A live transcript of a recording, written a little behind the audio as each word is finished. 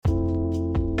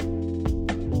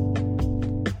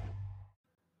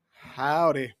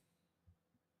Howdy.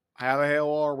 How the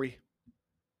hell are we?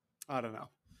 I don't know.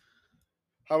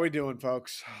 How we doing,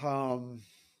 folks? I'm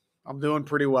doing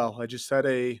pretty well. I just had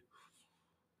a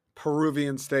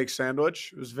Peruvian steak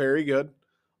sandwich. It was very good.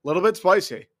 A little bit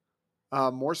spicy.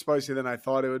 More spicy than I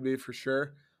thought it would be for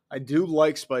sure. I do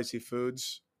like spicy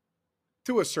foods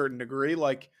to a certain degree.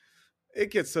 Like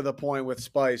it gets to the point with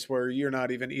spice where you're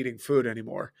not even eating food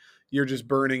anymore. You're just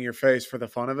burning your face for the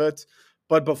fun of it.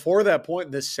 But before that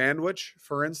point, this sandwich,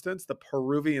 for instance, the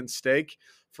Peruvian steak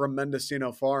from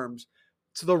Mendocino Farms,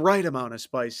 it's the right amount of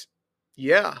spice.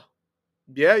 Yeah.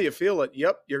 Yeah, you feel it.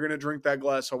 Yep. You're going to drink that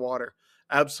glass of water.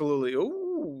 Absolutely.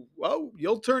 Ooh. Oh,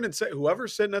 you'll turn and say,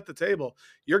 whoever's sitting at the table,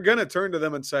 you're going to turn to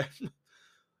them and say,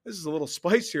 this is a little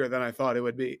spicier than I thought it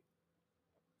would be.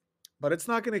 But it's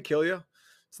not going to kill you.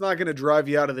 It's not going to drive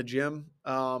you out of the gym.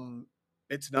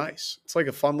 It's nice. It's like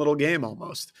a fun little game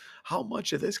almost. How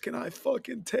much of this can I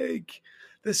fucking take?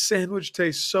 This sandwich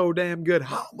tastes so damn good.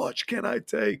 How much can I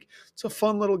take? It's a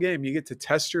fun little game. You get to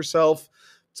test yourself.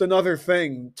 It's another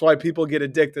thing. It's why people get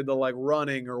addicted to like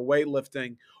running or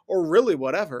weightlifting or really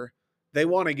whatever. They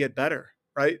want to get better,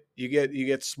 right? You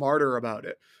get smarter about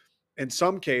it. In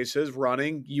some cases,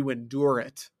 running, you endure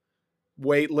it.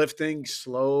 Weightlifting,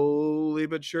 slowly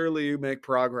but surely you make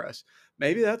progress.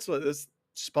 Maybe that's what this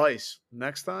spice.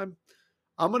 Next time,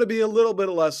 I'm going to be a little bit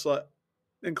less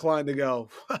inclined to go,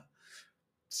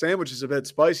 sandwich is a bit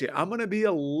spicy. I'm going to be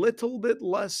a little bit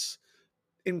less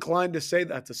inclined to say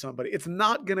that to somebody. It's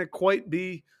not going to quite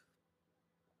be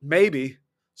maybe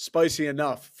spicy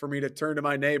enough for me to turn to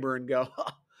my neighbor and go,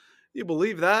 you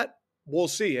believe that? We'll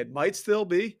see. It might still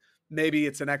be. Maybe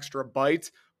it's an extra bite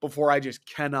before I just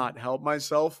cannot help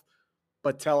myself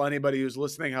but tell anybody who's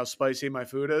listening how spicy my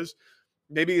food is.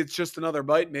 Maybe it's just another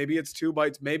bite. Maybe it's two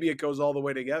bites. Maybe it goes all the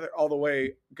way together,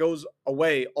 goes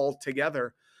away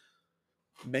altogether.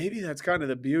 Maybe that's kind of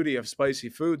the beauty of spicy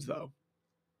foods, though.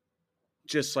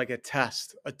 Just like a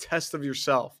test of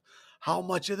yourself. How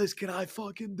much of this can I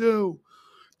fucking do?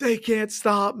 They can't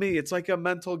stop me. It's like a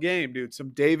mental game, dude.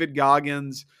 Some David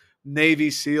Goggins, Navy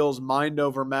SEALs, mind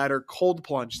over matter, cold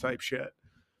plunge type shit.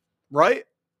 Right?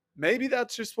 Maybe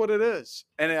that's just what it is.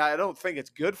 And I don't think it's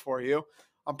good for you.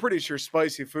 I'm pretty sure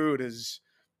spicy food is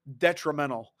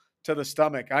detrimental to the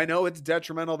stomach. I know it's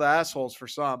detrimental to assholes for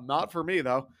some. Not for me,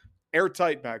 though.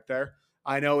 Airtight back there.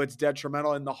 I know it's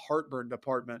detrimental in the heartburn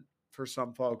department for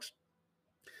some folks.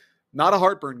 Not a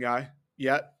heartburn guy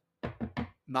yet.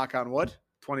 Knock on wood.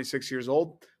 26 years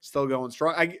old. Still going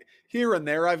strong. Here and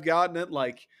there I've gotten it.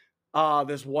 Like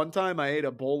this one time I ate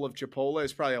a bowl of Chipotle.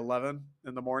 It's probably 11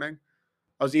 in the morning.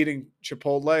 I was eating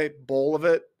Chipotle, bowl of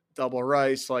it, double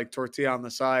rice, like tortilla on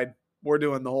the side. We're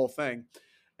doing the whole thing.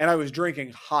 And I was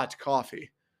drinking hot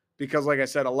coffee because, like I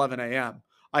said, 11 a.m.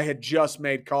 I had just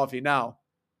made coffee. Now,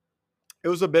 it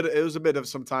was a bit of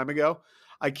some time ago.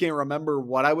 I can't remember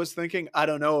what I was thinking. I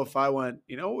don't know if I went,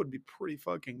 it would be pretty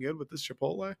fucking good with this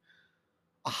Chipotle.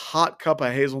 A hot cup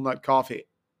of hazelnut coffee.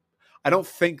 I don't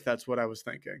think that's what I was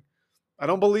thinking. I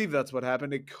don't believe that's what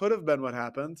happened. It could have been what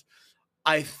happened.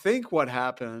 I think what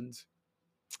happened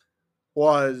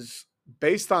was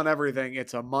based on everything.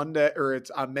 It's a Monday, or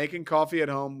I'm making coffee at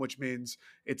home, which means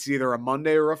it's either a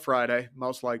Monday or a Friday,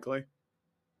 most likely.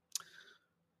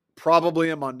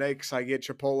 Probably a Monday because I get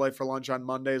Chipotle for lunch on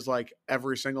Mondays like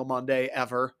every single Monday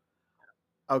ever.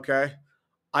 Okay.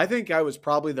 I think I was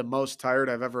probably the most tired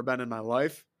I've ever been in my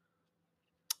life.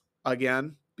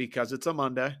 Again, because it's a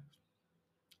Monday.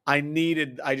 I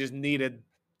just needed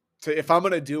to, if I'm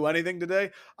going to do anything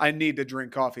today, I need to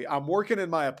drink coffee. I'm working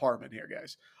in my apartment here,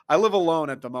 guys. I live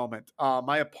alone at the moment.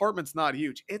 My apartment's not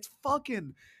huge. It's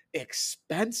fucking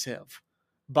expensive,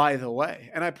 by the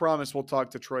way. And I promise we'll talk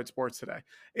Detroit sports today.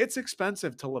 It's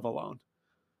expensive to live alone.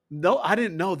 No, I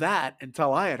didn't know that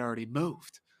until I had already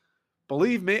moved.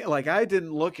 Believe me, like I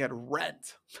didn't look at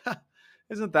rent.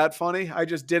 Isn't that funny? I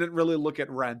just didn't really look at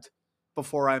rent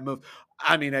before I moved.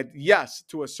 I mean, yes,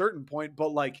 to a certain point, but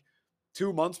like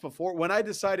 2 months before, when I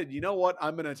decided, you know what,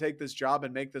 I'm going to take this job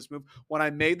and make this move, when I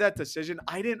made that decision,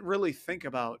 I didn't really think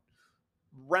about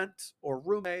rent or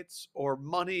roommates or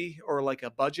money or like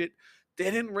a budget.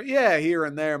 They didn't, yeah, here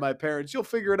and there, my parents, you'll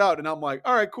figure it out. And I'm like,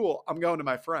 all right, cool. I'm going to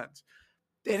my friends.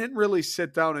 They didn't really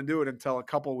sit down and do it until a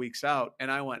couple weeks out.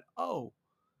 And I went, oh,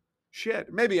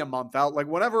 shit, maybe a month out. Like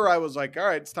whenever I was like, all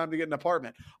right, it's time to get an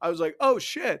apartment, I was like, oh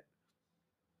shit,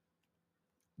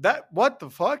 what the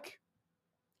fuck?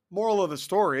 Moral of the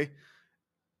story,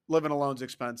 living alone's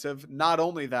expensive. Not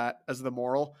only that as the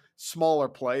moral, smaller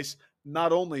place.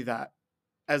 Not only that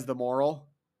as the moral.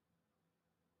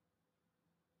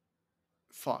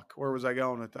 Fuck, where was I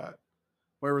going with that?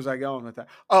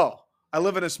 Oh, I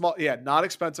live in a small, yeah, not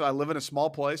expensive. I live in a small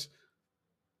place.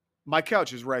 My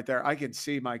couch is right there. I can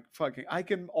see I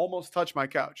can almost touch my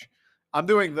couch. I'm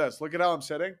doing this. Look at how I'm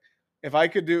sitting. If I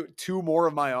could do two more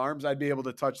of my arms, I'd be able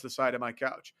to touch the side of my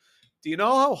couch. Do you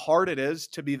know how hard it is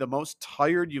to be the most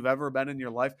tired you've ever been in your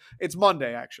life? It's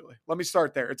Monday, actually. Let me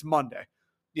start there. It's Monday.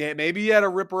 Yeah, maybe you had a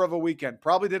ripper of a weekend.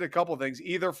 Probably did a couple things,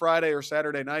 either Friday or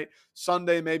Saturday night.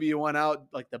 Sunday, maybe you went out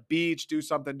like the beach, do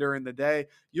something during the day.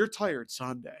 You're tired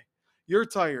Sunday. You're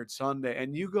tired Sunday.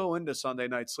 And you go into Sunday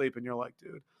night sleep and you're like,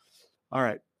 dude, all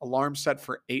right, alarm set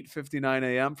for 8:59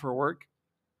 a.m. for work.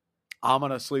 I'm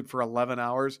going to sleep for 11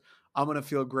 hours. I'm going to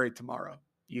feel great tomorrow.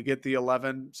 You get the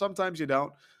 11. Sometimes you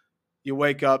don't. You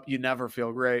wake up, you never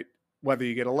feel great. Whether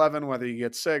you get 11, whether you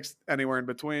get 6, anywhere in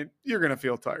between, you're going to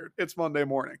feel tired. It's Monday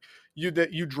morning. You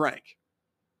drank.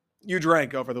 You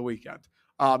drank over the weekend.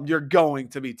 You're going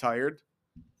to be tired.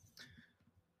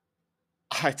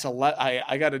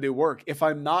 I got to do work. If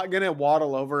I'm not going to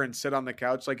waddle over and sit on the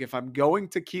couch, like if I'm going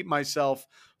to keep myself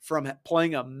from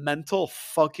playing a mental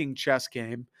fucking chess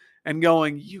game and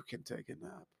going, you can take a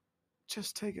nap.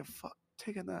 Just take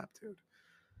a nap, dude.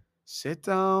 Sit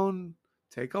down,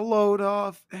 take a load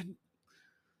off, and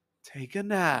take a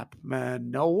nap,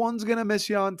 man. No one's going to miss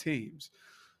you on Teams.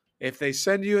 If they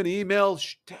send you an email,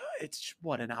 it's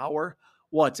what, an hour?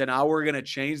 What's an hour going to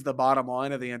change the bottom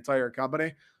line of the entire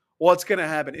company? What's going to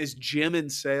happen? Is Jim in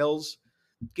sales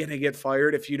going to get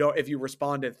fired if you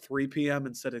respond at 3 p.m.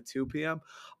 instead of 2 p.m.?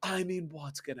 I mean,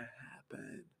 what's going to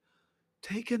happen?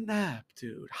 Take a nap,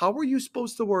 dude. How are you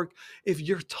supposed to work if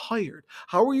you're tired?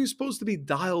 How are you supposed to be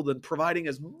dialed and providing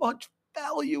as much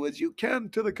value as you can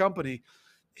to the company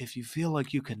if you feel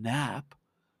like you can nap?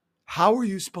 How are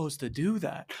you supposed to do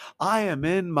that? I am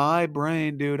in my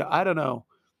brain, dude. I don't know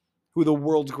who the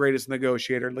world's greatest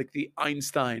negotiator, like the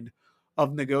Einstein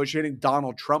of negotiating,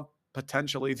 Donald Trump,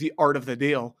 potentially, The Art of the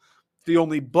Deal. The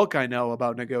only book I know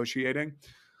about negotiating.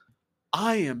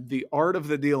 I am the art of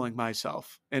the dealing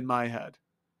myself in my head.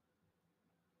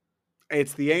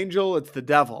 It's the angel, it's the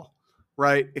devil,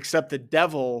 right? Except the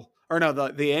devil, or no,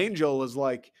 the angel is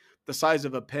like the size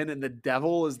of a pin, and the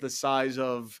devil is the size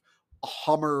of a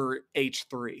Hummer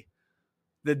H3.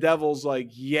 The devil's like,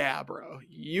 yeah, bro,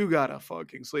 you gotta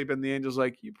fucking sleep. And the angel's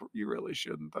like, you really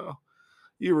shouldn't, though.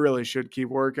 You really should keep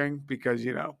working because,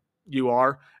 you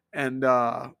are. And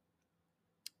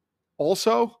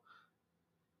also,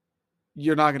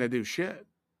 you're not going to do shit.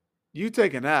 You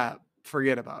take a nap,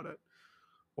 forget about it.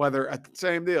 Whether at the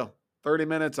same deal, 30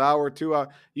 minutes, hour, 2 hours,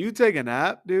 you take a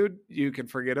nap, dude, you can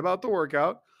forget about the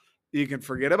workout. You can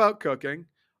forget about cooking.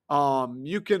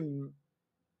 You can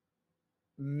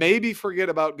maybe forget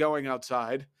about going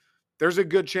outside. There's a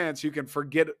good chance you can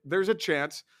forget. There's a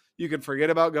chance you can forget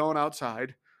about going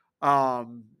outside.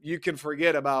 You can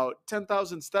forget about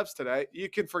 10,000 steps today. You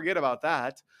can forget about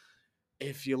that.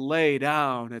 If you lay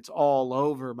down, it's all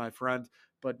over, my friend.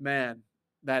 But man,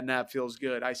 that nap feels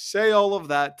good. I say all of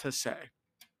that to say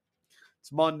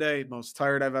it's Monday, most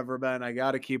tired I've ever been. I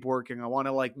got to keep working. I want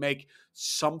to make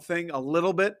something a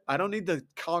little bit. I don't need to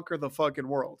conquer the fucking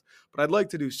world, but I'd like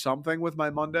to do something with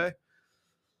my Monday.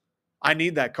 I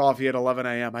need that coffee at 11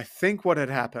 a.m. I think what had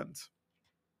happened,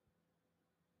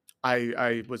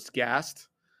 I was gassed.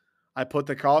 I put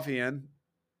the coffee in.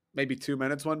 Maybe 2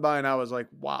 minutes went by, and I was like,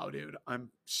 wow, dude, I'm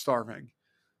starving.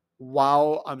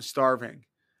 Wow, I'm starving.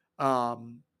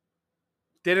 Um,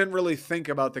 didn't really think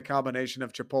about the combination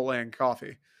of Chipotle and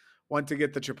coffee. Went to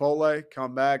get the Chipotle,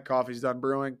 come back, coffee's done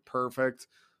brewing, perfect.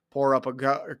 Pour up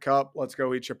a cup, let's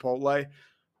go eat Chipotle.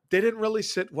 Didn't really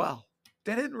sit well.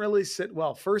 Didn't really sit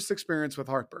well. First experience with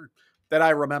heartburn that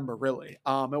I remember, really.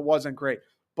 It wasn't great.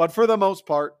 But for the most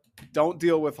part, don't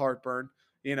deal with heartburn.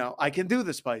 I can do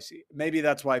the spicy. Maybe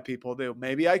that's why people do.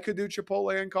 Maybe I could do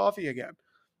Chipotle and coffee again.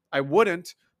 I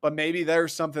wouldn't, but maybe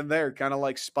there's something there, kind of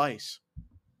like spice.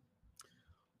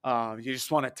 You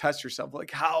just want to test yourself.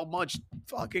 Like, how much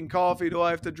fucking coffee do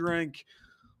I have to drink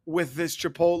with this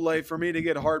Chipotle for me to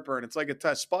get heartburn? It's like a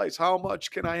test. Spice, how much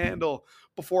can I handle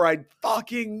before I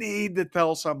fucking need to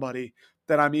tell somebody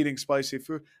that I'm eating spicy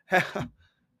food?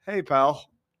 Hey, pal.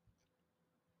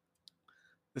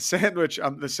 The sandwich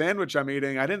I'm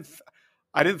eating, I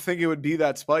didn't think it would be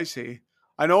that spicy.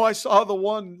 I know I saw the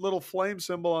one little flame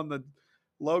symbol on the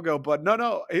logo, but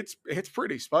no, it's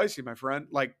pretty spicy, my friend.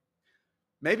 Like,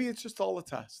 maybe it's just all a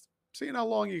test. Seeing how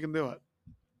long you can do it.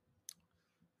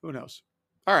 Who knows?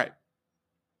 All right.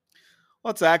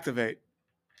 Let's activate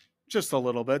just a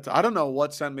little bit. I don't know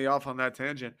what sent me off on that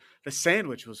tangent. The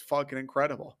sandwich was fucking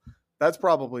incredible. That's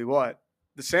probably what.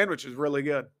 The sandwich is really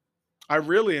good. I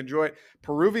really enjoy it.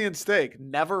 Peruvian steak.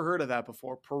 Never heard of that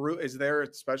before. Is there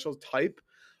a special type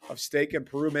of steak in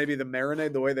Peru, maybe the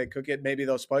marinade, the way they cook it, maybe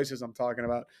those spices I'm talking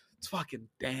about. It's fucking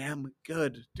damn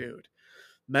good, dude.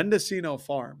 Mendocino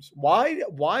Farms. Why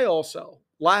also?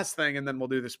 Last thing, and then we'll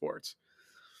do the sports.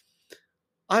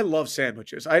 I love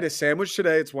sandwiches. I had a sandwich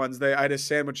today. It's Wednesday. I had a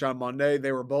sandwich on Monday.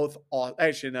 They were both awesome.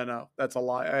 Actually, no, that's a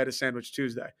lie. I had a sandwich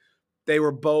Tuesday. They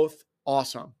were both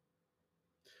awesome.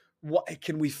 What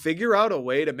can we figure out a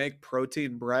way to make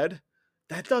protein bread?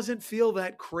 That doesn't feel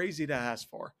that crazy to ask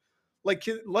for. Like,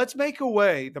 let's make a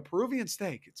way. The Peruvian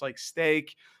steak, it's like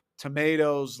steak,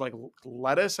 tomatoes, like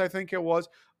lettuce, I think it was,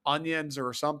 onions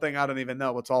or something. I don't even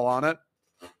know what's all on it.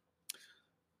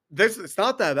 It's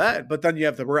not that bad, but then you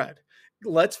have the bread.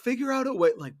 Let's figure out a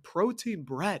way, like protein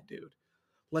bread, dude.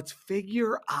 Let's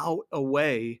figure out a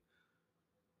way,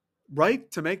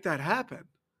 right, to make that happen.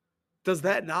 Does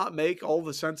that not make all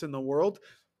the sense in the world?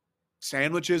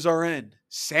 Sandwiches are in.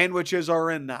 Sandwiches are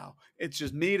in now. It's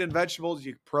just meat and vegetables,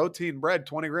 protein bread,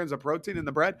 20 grams of protein in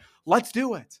the bread. Let's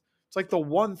do it. It's like the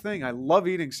one thing. I love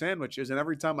eating sandwiches, and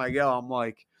every time I go, I'm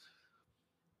like,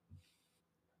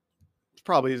 it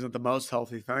probably isn't the most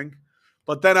healthy thing.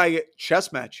 But then I get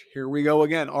chess match. Here we go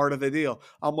again. Art of the deal.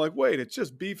 I'm like, wait, it's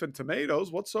just beef and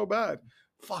tomatoes. What's so bad?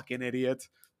 Fucking idiot.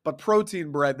 But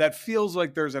protein bread, that feels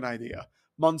like there's an idea.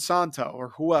 Monsanto or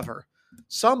whoever.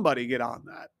 Somebody get on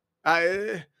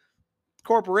that.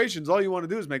 Corporations, all you want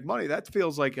to do is make money. That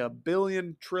feels like a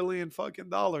billion, trillion fucking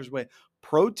dollars. Wait,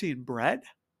 protein bread?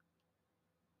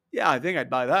 Yeah, I think I'd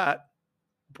buy that.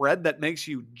 Bread that makes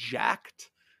you jacked?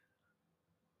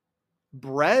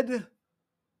 Bread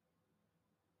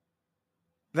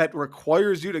that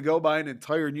requires you to go buy an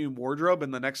entire new wardrobe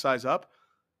in the next size up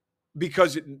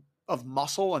because of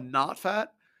muscle and not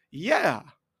fat? Yeah,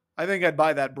 I think I'd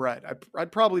buy that bread.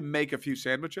 I'd probably make a few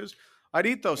sandwiches. I'd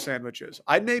eat those sandwiches.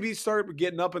 I'd maybe start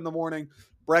getting up in the morning,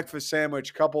 breakfast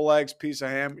sandwich, couple eggs, piece of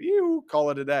ham. You call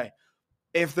it a day.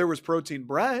 If there was protein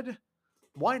bread,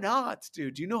 why not,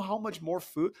 dude? Do you know how much more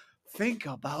food? Think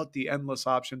about the endless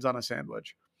options on a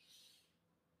sandwich.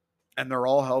 And they're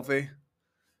all healthy.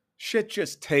 Shit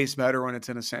just tastes better when it's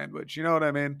in a sandwich. You know what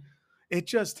I mean? It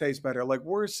just tastes better. Like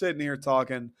we're sitting here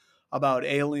talking about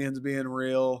aliens being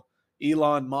real.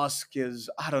 Elon Musk is,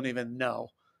 I don't even know,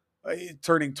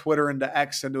 turning Twitter into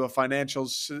X into a financial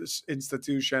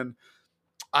institution.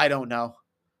 I don't know.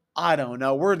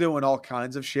 We're doing all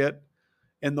kinds of shit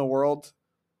in the world.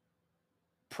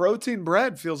 Protein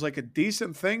bread feels like a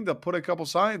decent thing to put a couple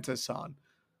scientists on.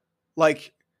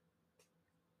 Like,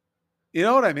 you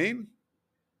know what I mean?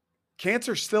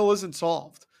 Cancer still isn't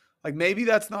solved. Like maybe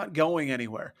that's not going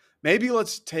anywhere. Maybe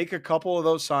let's take a couple of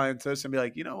those scientists and be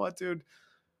like, you know what, dude?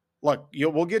 Look,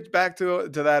 we'll get back to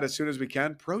that as soon as we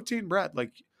can. Protein bread.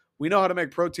 Like we know how to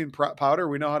make protein powder.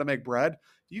 We know how to make bread.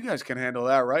 You guys can handle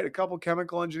that, right? A couple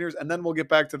chemical engineers, and then we'll get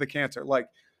back to the cancer. Like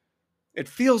it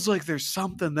feels like there's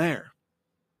something there.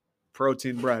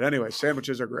 Protein bread. Anyway,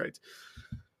 sandwiches are great.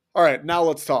 All right, now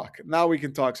let's talk. Now we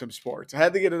can talk some sports. I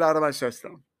had to get it out of my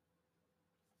system.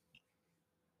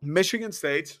 Michigan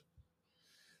State,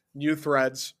 New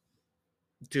Threads.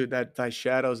 Dude, that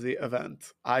shadows the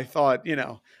event. I thought,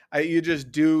 you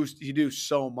do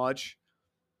so much,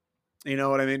 you know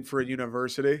what I mean, for a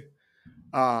university.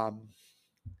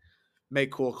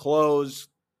 Make cool clothes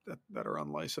that are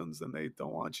unlicensed and they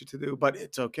don't want you to do, but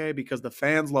it's okay because the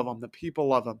fans love them, the people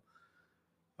love them.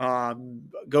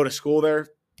 Go to school there.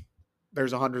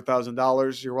 There's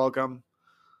 $100,000. You're welcome.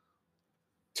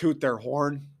 Toot their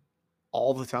horn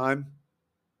all the time.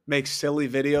 Make silly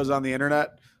videos on the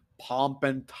internet,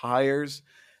 pumping tires,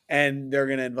 and they're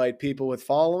going to invite people with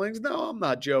followings. No, I'm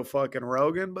not Joe fucking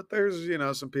Rogan, but there's,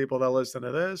 some people that listen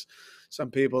to this, some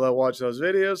people that watch those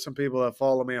videos, some people that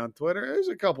follow me on Twitter. There's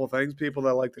a couple things, people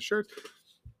that like the shirts.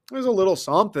 There's a little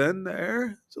something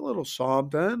there. It's a little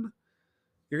something.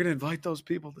 You're going to invite those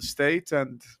people to state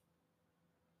and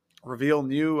reveal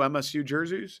new MSU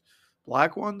jerseys,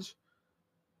 black ones.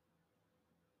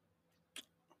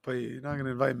 But you're not going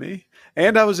to invite me.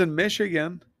 And I was in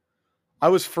Michigan. I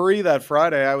was free that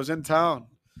Friday. I was in town.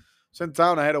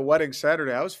 I had a wedding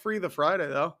Saturday. I was free the Friday,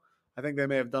 though. I think they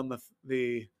may have done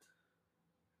the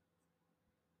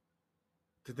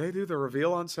Did they do the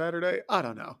reveal on Saturday? I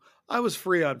don't know. I was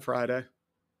free on Friday,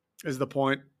 is the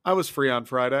point. I was free on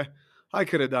Friday. I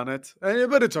could have done it.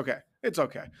 But it's okay. It's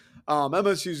okay.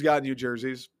 MSU's got new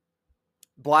jerseys.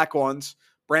 Black ones.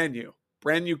 Brand new.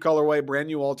 Brand new colorway. Brand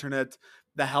new alternate.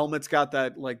 The helmet's got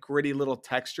that like gritty little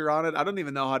texture on it. I don't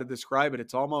even know how to describe it.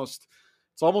 It's almost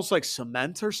like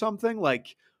cement or something.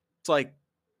 Like it's like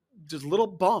just little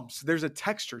bumps. There's a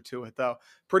texture to it though.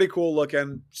 Pretty cool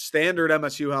looking. Standard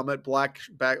MSU helmet, black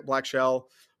shell,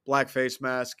 black face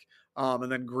mask.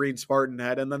 and then green Spartan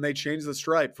head, and then they changed the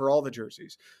stripe for all the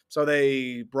jerseys. So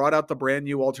they brought out the brand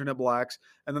new alternate blacks,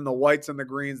 and then the whites and the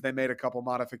greens, they made a couple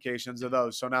modifications of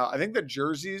those. So now I think the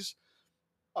jerseys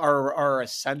are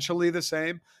essentially the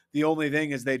same. The only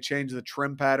thing is they changed the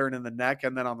trim pattern in the neck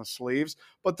and then on the sleeves.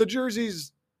 But the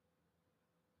jerseys,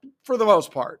 for the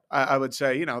most part, I would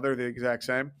say, they're the exact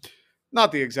same.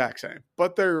 Not the exact same,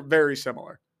 but they're very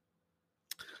similar.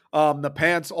 The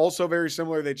pants also very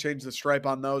similar. They changed the stripe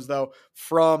on those though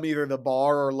from either the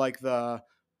bar or like the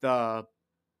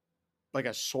like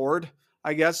a sword,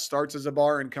 I guess, starts as a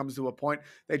bar and comes to a point.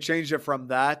 They changed it from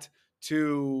that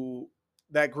to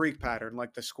that Greek pattern,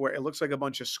 like the square. It looks like a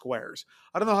bunch of squares.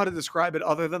 I don't know how to describe it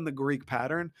other than the Greek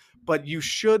pattern, but you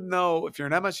should know, if you're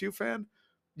an MSU fan,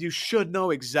 you should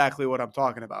know exactly what I'm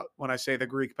talking about when I say the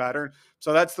Greek pattern.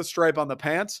 So that's the stripe on the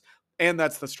pants, and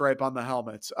that's the stripe on the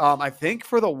helmets. I think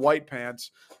for the white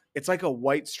pants, it's like a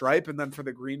white stripe, and then for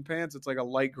the green pants, it's like a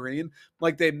light green.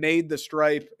 Like they made the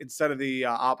stripe instead of the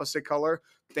opposite color,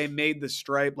 they made the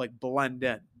stripe like blend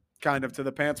in kind of to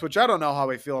the pants, which I don't know how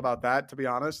I feel about that, to be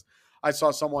honest. I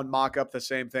saw someone mock up the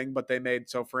same thing, but they made,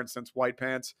 so for instance, white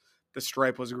pants, the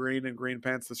stripe was green, and green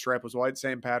pants, the stripe was white,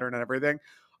 same pattern and everything.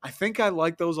 I think I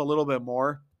like those a little bit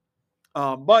more,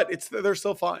 but they're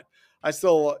still fine. I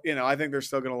still, I think they're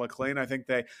still going to look clean. I think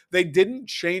they didn't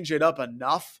change it up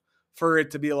enough for it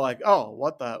to be like, oh,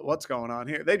 what's going on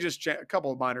here? They just a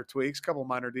couple of minor tweaks, a couple of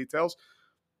minor details.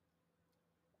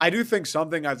 I do think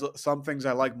some things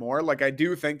I like more. Like I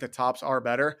do think the tops are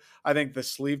better. I think the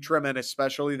sleeve trim and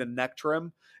especially the neck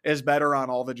trim is better on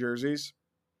all the jerseys.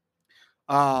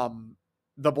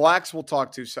 The blacks we'll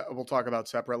talk about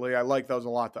separately. I like those a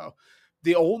lot though.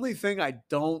 The only thing I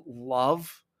don't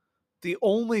love, the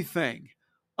only thing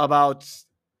about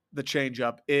the change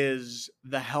up is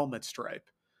the helmet stripe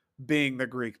being the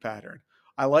Greek pattern.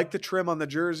 I like the trim on the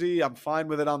jersey. I'm fine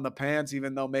with it on the pants,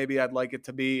 even though maybe I'd like it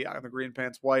to be on the green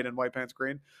pants white and white pants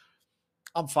green.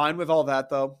 I'm fine with all that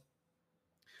though.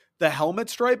 The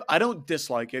helmet stripe, I don't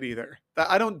dislike it either.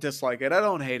 I don't dislike it. I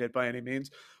don't hate it by any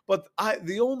means. But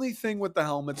the only thing with the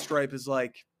helmet stripe is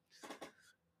like,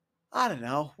 I don't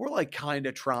know. We're like kind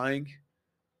of trying.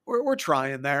 We're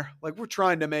trying there. Like we're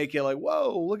trying to make it like,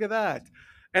 whoa, look at that.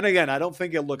 And again, I don't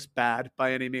think it looks bad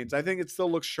by any means. I think it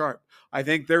still looks sharp. I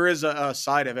think there is a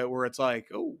side of it where it's like,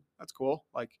 oh, that's cool.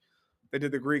 Like they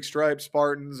did the Greek stripes,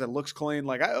 Spartans. It looks clean.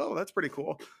 Like, oh, that's pretty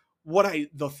cool.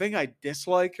 The thing I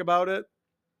dislike about it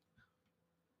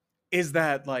is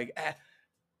that like,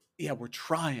 yeah, we're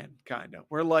trying kind of.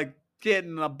 We're like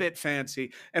getting a bit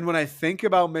fancy. And when I think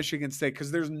about Michigan State,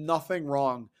 because there's nothing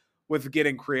wrong with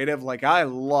getting creative. Like I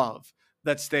love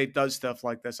that State does stuff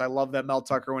like this. I love that Mel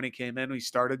Tucker, when he came in, we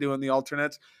started doing the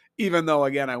alternates, even though,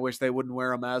 again, I wish they wouldn't wear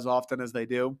them as often as they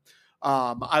do.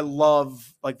 I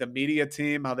love like the media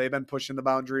team, how they've been pushing the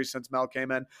boundaries since Mel came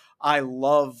in. I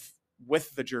love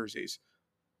with the jerseys,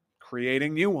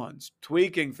 creating new ones,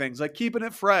 tweaking things, like keeping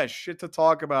it fresh, shit to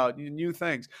talk about, new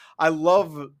things. I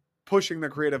love pushing the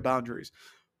creative boundaries.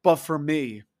 But for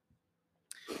me,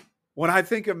 when I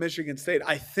think of Michigan State,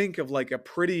 I think of like a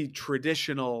pretty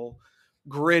traditional,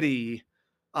 gritty,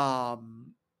 I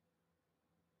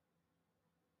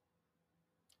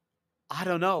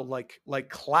don't know, like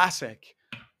classic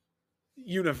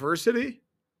university.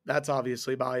 That's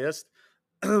obviously biased,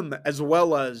 as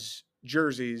well as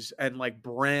jerseys and like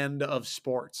brand of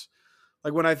sports.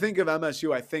 Like when I think of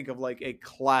MSU, I think of like a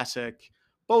classic,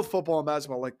 both football and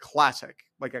basketball, like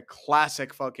a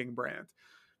classic fucking brand.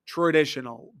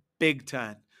 Traditional, Big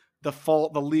Ten. The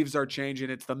leaves are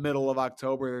changing. It's the middle of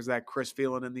October. There's that crisp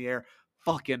feeling in the air.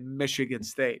 Fucking Michigan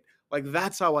State. Like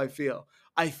that's how I feel.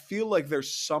 I feel like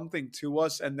there's something to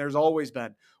us, and there's always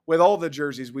been with all the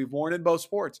jerseys we've worn in both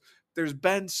sports. There's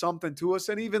been something to us,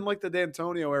 and even like the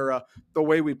D'Antonio era, the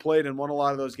way we played and won a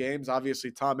lot of those games. Obviously,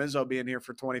 Tom Izzo being here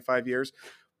for 25 years.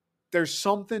 There's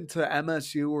something to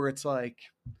MSU where it's like,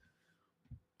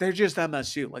 they're just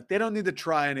MSU. Like they don't need to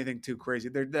try anything too crazy.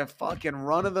 They're fucking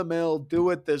run of the mill,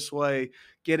 do it this way,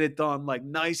 get it done. Like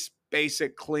nice,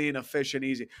 basic, clean, efficient,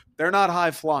 easy. They're not high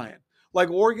flying.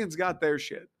 Like Oregon's got their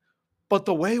shit. But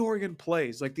the way Oregon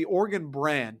plays, like the Oregon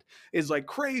brand is like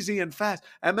crazy and fast.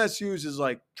 MSU's is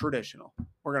like traditional.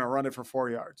 We're going to run it for 4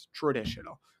 yards.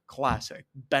 Traditional, classic,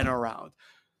 been around.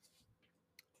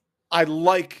 I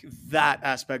like that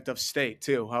aspect of State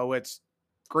too, how it's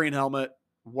green helmet,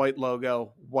 white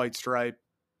logo, white stripe.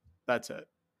 That's it.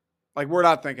 Like we're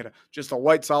not thinking of just a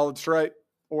white solid stripe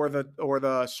or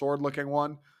the sword looking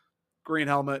one, green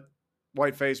helmet,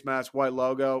 white face mask, white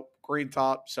logo, green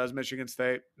top, says Michigan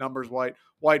State, numbers white,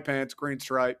 white pants, green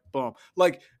stripe, boom.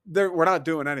 Like we're not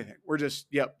doing anything. We're just,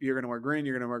 yep, you're gonna wear green,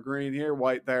 you're gonna wear green here,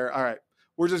 white there. All right.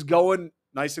 We're just going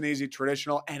nice and easy,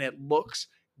 traditional, and it looks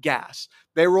gas.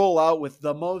 They roll out with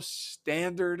the most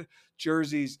standard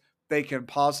jerseys they can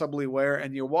possibly wear,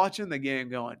 and you're watching the game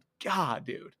going, God,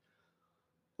 dude.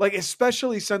 Like,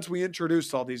 especially since we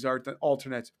introduced all these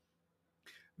alternates,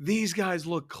 these guys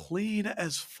look clean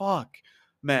as fuck,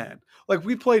 man. Like,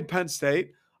 we played Penn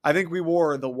State. I think we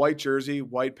wore the white jersey,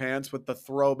 white pants with the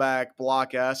throwback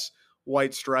block S,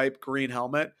 white stripe, green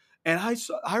helmet. And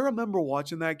I remember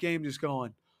watching that game just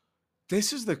going,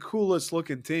 this is the coolest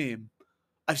looking team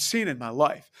I've seen in my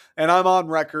life. And I'm on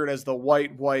record as the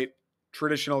white,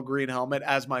 traditional green helmet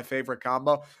as my favorite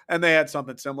combo. And they had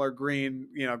something similar, green,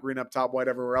 green up top, white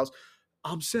everywhere else.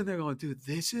 I'm sitting there going, dude,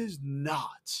 this is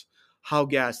nuts how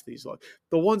gassed these look.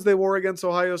 The ones they wore against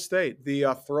Ohio State,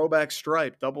 the throwback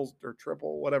stripe, double or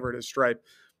triple, whatever it is, stripe,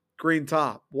 green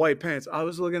top, white pants. I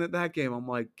was looking at that game. I'm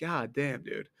like, God damn,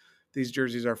 dude. These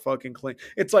jerseys are fucking clean.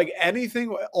 It's like anything,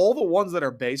 all the ones that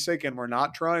are basic and we're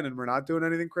not trying and we're not doing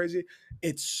anything crazy,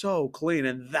 it's so clean.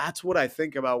 And that's what I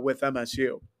think about with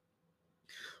MSU.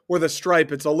 Where the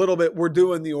stripe, it's a little bit, we're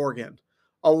doing the organ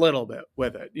a little bit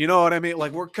with it. You know what I mean?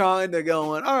 Like we're kind of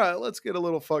going, all right, let's get a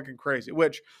little fucking crazy,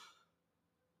 which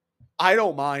I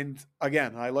don't mind.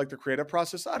 Again, I like the creative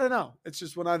process. I don't know. It's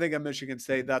just when I think of Michigan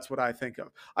State, that's what I think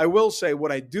of. I will say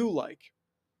what I do like,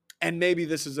 and maybe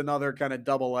this is another kind of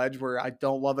double edge where I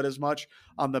don't love it as much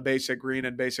on the basic green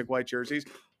and basic white jerseys.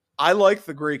 I like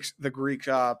the Greek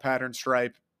pattern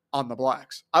stripe on the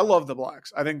blacks. I love the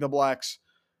blacks. I think the blacks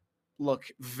look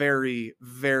very,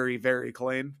 very, very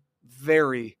clean,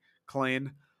 very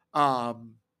clean.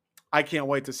 I can't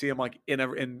wait to see him like in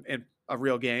a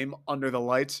real game under the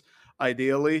lights.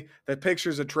 Ideally, the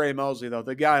pictures of Trey Mosley though,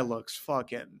 the guy looks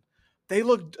fucking. They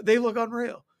look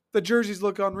unreal. The jerseys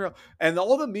look unreal, and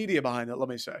all the media behind it. Let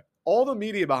me say, all the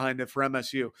media behind it for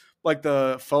MSU, like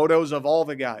the photos of all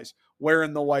the guys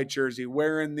wearing the white jersey,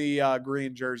 wearing the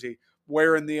green jersey,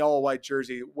 wearing the all white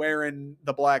jersey, wearing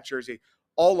the black jersey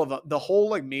all of them, the whole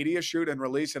like media shoot and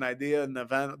release an idea and the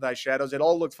event, the shadows, it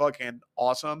all looked fucking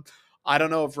awesome. I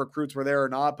don't know if recruits were there or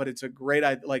not, but it's a great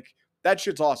idea. Like that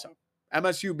shit's awesome.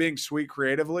 MSU being sweet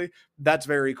creatively, that's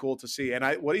very cool to see. And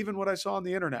what I saw on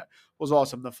the internet was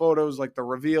awesome. The photos, like the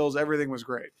reveals, everything was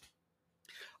great.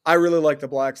 I really like the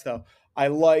blacks though. I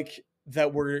like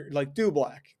that we're like, do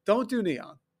black. Don't do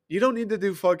neon. You don't need to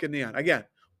do fucking neon. Again,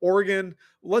 Oregon,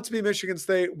 let's be Michigan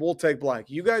State. We'll take black.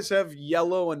 You guys have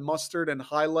yellow and mustard and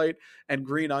highlight and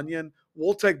green onion.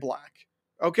 We'll take black.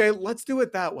 Okay, let's do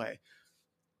it that way.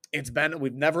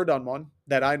 We've never done one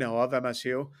that I know of,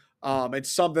 MSU.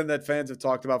 It's something that fans have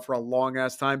talked about for a long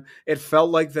ass time. It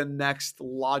felt like the next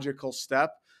logical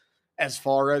step as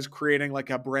far as creating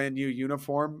like a brand new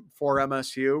uniform for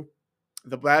MSU.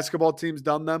 The basketball team's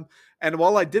done them. And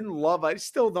while I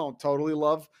still don't totally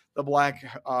love the black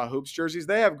hoops jerseys.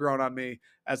 They have grown on me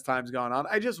as time's gone on.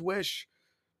 I just wish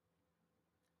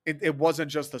it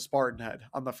wasn't just the Spartan head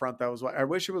on the front. I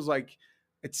wish it was like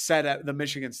it said at the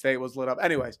Michigan State was lit up.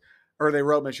 Anyways, or they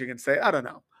wrote Michigan State. I don't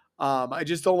know. I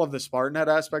just don't love the Spartan head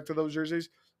aspect of those jerseys,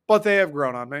 but they have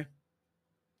grown on me.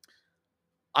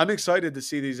 I'm excited to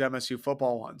see these MSU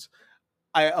football ones.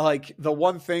 I like the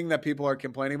one thing that people are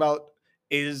complaining about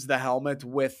is the helmet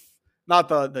with not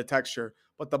the texture,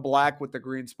 but the black with the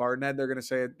green Spartan head.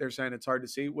 They're saying it's hard to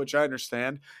see, which I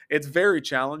understand. It's very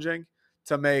challenging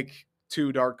to make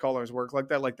two dark colors work like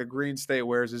that. Like the green State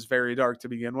wears is very dark to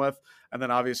begin with, and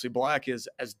then obviously black is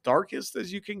as darkest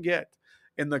as you can get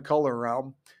in the color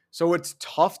realm. So it's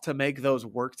tough to make those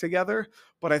work together,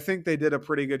 but I think they did a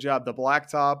pretty good job. The black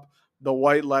top, the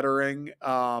white lettering,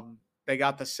 they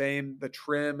got the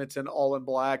trim. It's all in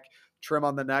black. Trim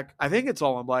on the neck. I think it's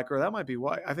all in black, or that might be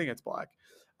white. I think it's black.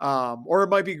 Or it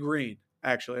might be green,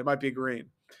 actually. It might be green.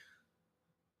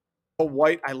 But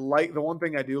white, I like the one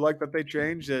thing I do like that they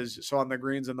changed is so on the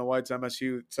greens and the whites,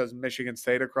 MSU says Michigan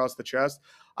State across the chest.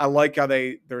 I like how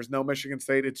there's no Michigan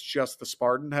State, it's just the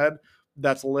Spartan head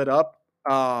that's lit up.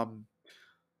 I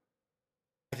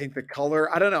think the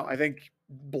color, I don't know. I think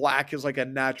black is like a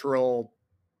natural,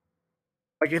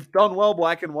 like if done well,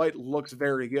 black and white looks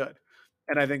very good.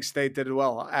 And I think State did it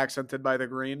well, accented by the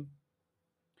green.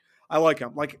 I like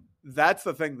them. Like that's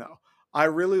the thing though. I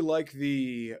really like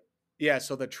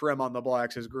so the trim on the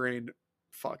blacks is green.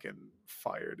 Fucking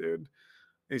fire, dude.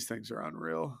 These things are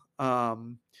unreal. I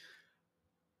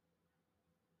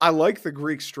like the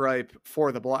Greek stripe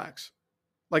for the blacks.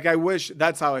 Like I wish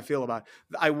that's how I feel about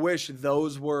it. I wish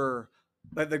those were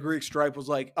that the Greek stripe was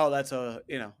like, oh,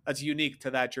 that's unique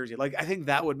to that jersey. Like, I think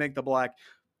that would make the black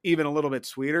even a little bit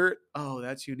sweeter. Oh,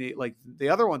 that's unique. Like, the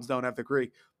other ones don't have the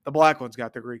Greek. The black one's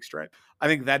got the Greek stripe. I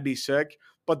think that'd be sick.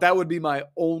 But that would be my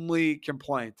only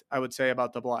complaint, I would say,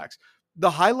 about the blacks.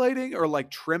 The highlighting or like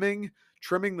trimming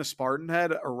the Spartan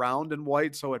head around in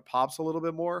white so it pops a little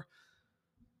bit more.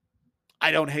 I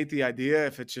don't hate the idea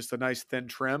if it's just a nice thin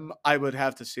trim. I would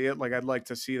have to see it. Like, I'd like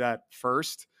to see that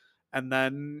first and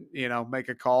then, make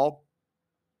a call.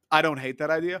 I don't hate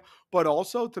that idea. But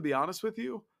also, to be honest with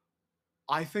you,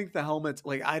 I think the helmets,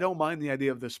 like, I don't mind the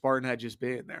idea of the Spartan head just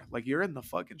being there. Like, you're in the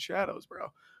fucking shadows,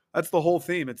 bro. That's the whole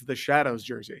theme. It's the shadows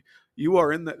jersey. You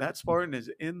are that Spartan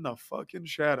is in the fucking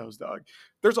shadows, dog.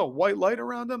 There's a white light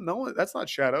around him. No, that's not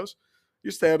shadows.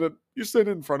 You're standing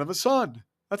in front of a sun.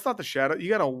 That's not the shadow. You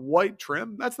got a white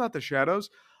trim. That's not the shadows.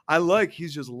 I like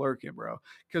he's just lurking, bro.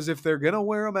 Because if they're gonna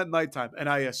wear them at nighttime, and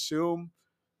I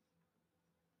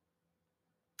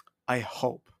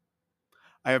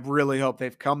really hope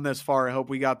they've come this far. I hope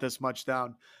we got this much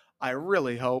down. I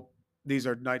really hope these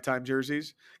are nighttime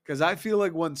jerseys because I feel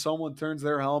like when someone turns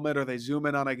their helmet or they zoom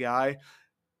in on a guy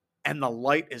and the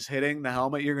light is hitting the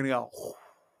helmet, you're going to go,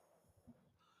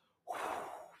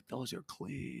 those are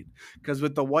clean. Because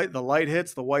with the light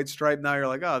hits, the white stripe, now you're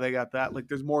like, oh, they got that. Like,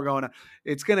 there's more going on.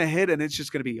 It's going to hit, and it's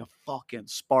just going to be a fucking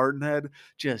Spartan head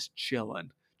just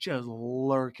chilling, just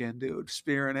lurking, dude.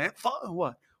 Spearing it.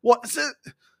 What? What's it?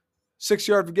 6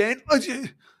 yard of gain.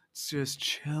 It's just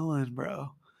chilling, bro.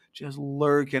 Just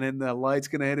lurking, and the light's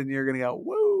going to hit, and you're going to go,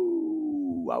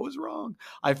 whoa, I was wrong.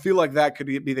 I feel like that could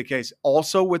be the case.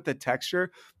 Also, with the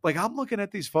texture, like, I'm looking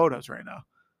at these photos right now.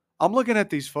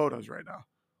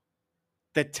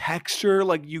 The texture,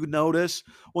 like, you notice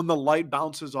when the light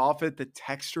bounces off it, the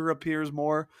texture appears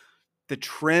more. The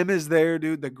trim is there,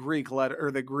 dude. The Greek letter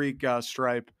or the Greek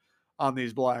stripe on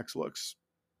these blacks looks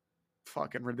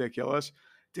fucking ridiculous.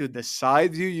 Dude, the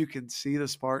side view, you can see the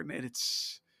Spartan,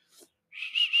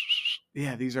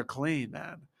 and these are clean,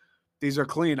 man. These are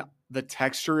clean. The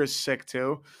texture is sick,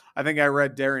 too. I think I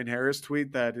read Darian Harris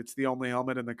tweet that it's the only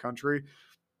helmet in the country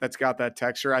that's got that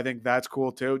texture. I think that's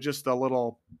cool, too. Just a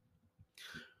little,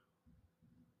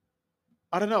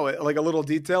 I don't know, like a little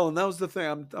detail. And that was the thing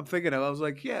I'm thinking of. I was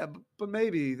like, yeah, but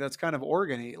maybe that's kind of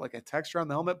organy, like a texture on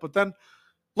the helmet. But then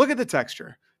look at the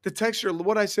texture. The texture,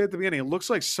 what I said at the beginning, it looks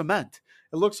like cement.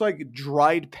 It looks like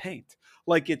dried paint.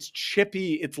 Like it's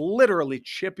chippy. It's literally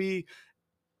chippy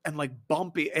and like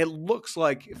bumpy. It looks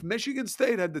like if Michigan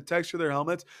State had the texture of their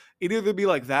helmets, it'd either be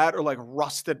like that or like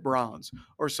rusted bronze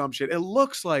or some shit. It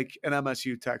looks like an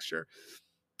MSU texture.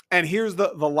 And here's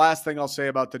the last thing I'll say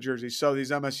about the jerseys. So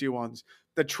these MSU ones,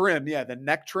 the trim, the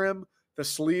neck trim, the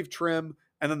sleeve trim,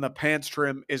 and then the pants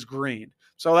trim is green.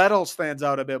 So that all stands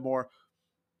out a bit more.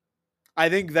 I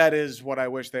think that is what I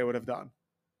wish they would have done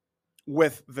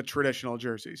with the traditional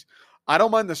jerseys. I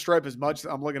don't mind the stripe as much.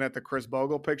 I'm looking at the Chris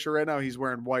Bogle picture right now. He's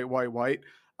wearing white, white, white.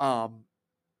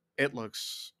 It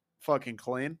looks fucking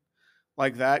clean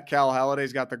like that. Cal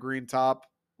Halliday's got the green top,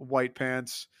 white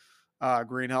pants,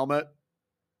 green helmet.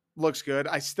 Looks good.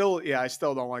 I still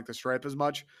don't like the stripe as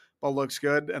much, but looks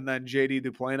good. And then JD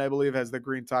Duplain, I believe, has the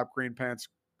green top, green pants,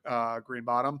 green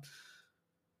bottom.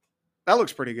 That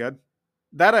looks pretty good.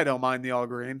 That I don't mind the all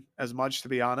green as much, to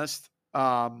be honest.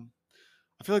 I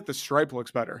feel like the stripe looks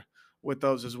better with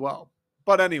those as well.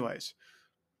 But anyways,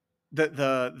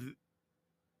 the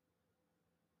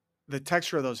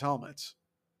texture of those helmets,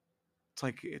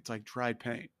 it's like dried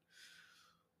paint.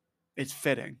 It's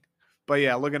fitting. But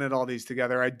yeah, looking at all these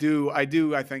together, I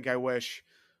think I wish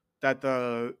that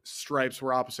the stripes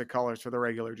were opposite colors for the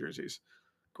regular jerseys.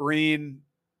 Green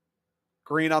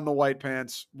on the white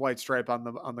pants, white stripe on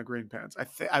the green pants.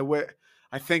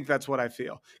 I think that's what I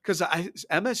feel, because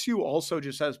MSU also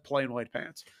just has plain white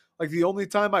pants. Like, the only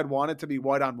time I'd want it to be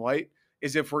white on white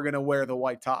is if we're gonna wear the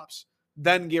white tops,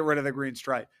 then get rid of the green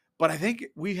stripe. But I think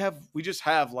we just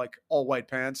have like all white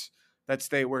pants that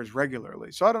State wears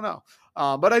regularly. So I don't know,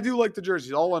 but I do like the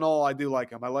jerseys. All in all, I do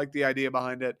like them. I like the idea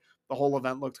behind it. The whole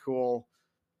event looked cool,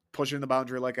 pushing the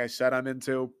boundary. Like I said, I'm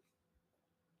into.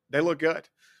 They look good.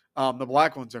 The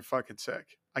black ones are fucking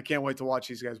sick. I can't wait to watch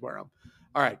these guys wear them.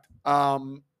 All right.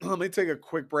 Let me take a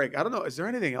quick break. I don't know. Is there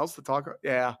anything else to talk about?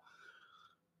 Yeah.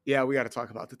 Yeah, we got to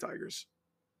talk about the Tigers.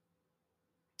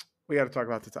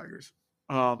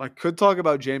 I could talk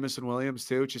about Jamison Williams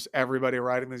too. Just everybody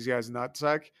riding these guys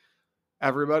nutsack.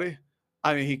 Everybody.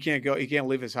 I mean, he can't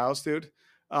leave his house, dude.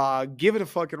 Give it a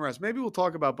fucking rest. Maybe we'll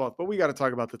talk about both, but we got to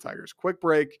talk about the Tigers. Quick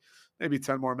break. Maybe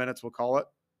 10 more minutes. We'll call it.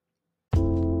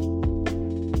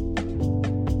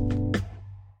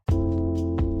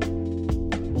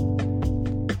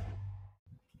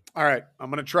 All right, I'm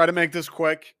gonna try to make this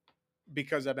quick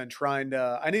because I've been trying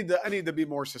to. I need to be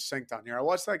more succinct on here. I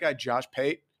watched that guy Josh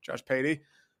Pate,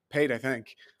 I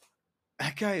think.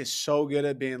 That guy is so good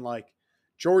at being like,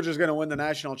 Georgia's going to win the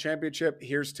national championship.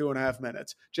 Here's 2.5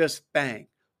 minutes. Just bang,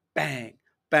 bang,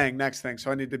 bang. Next thing.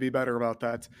 So I need to be better about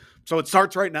that. So it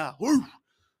starts right now. Woo!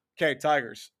 Okay,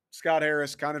 Tigers. Scott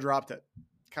Harris kind of dropped it.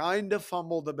 Kind of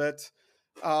fumbled a bit.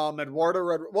 Eduardo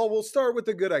Well, we'll start with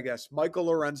the good, I guess. Michael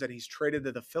Lorenzen. He's traded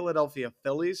to the Philadelphia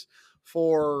Phillies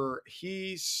for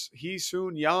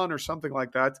Soon Yan or something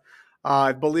like that.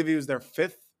 I believe he was their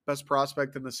fifth best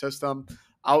prospect in the system.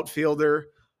 Outfielder.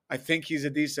 I think he's a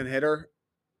decent hitter.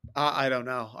 I don't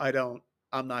know.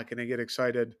 I'm not going to get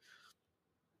excited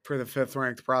for the fifth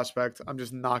ranked prospect. I'm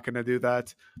just not going to do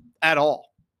that at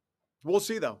all. We'll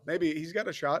see though. Maybe he's got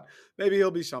a shot. Maybe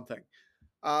he'll be something.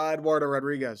 Eduardo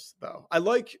Rodriguez though. I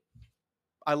like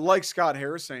Scott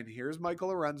Harris saying, "Here's Michael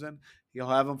Lorenzen. He'll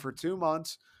have him for 2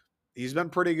 months. He's been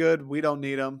pretty good. We don't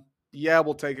need him. Yeah,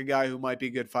 we'll take a guy who might be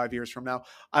good 5 years from now."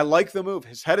 I like the move.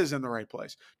 His head is in the right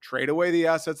place. Trade away the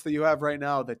assets that you have right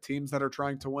now that teams that are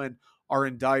trying to win are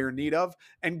in dire need of,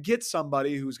 and get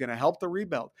somebody who's going to help the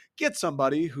rebuild. Get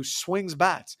somebody who swings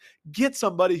bats. Get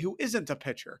somebody who isn't a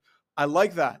pitcher. I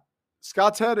like that.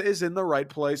 Scott's head is in the right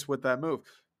place with that move.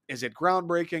 Is it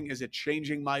groundbreaking? Is it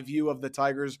changing my view of the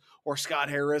Tigers or Scott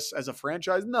Harris as a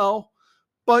franchise? No.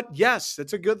 But yes,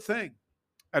 it's a good thing.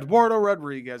 Eduardo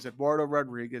Rodriguez.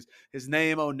 His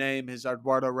name, oh name, is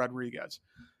Eduardo Rodriguez.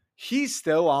 He's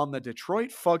still on the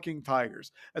Detroit fucking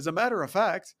Tigers. As a matter of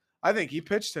fact, I think he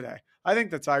pitched today. I think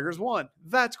the Tigers won.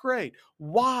 That's great.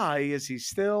 Why is he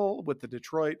still with the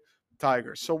Detroit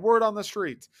Tigers? So word on the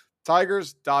street.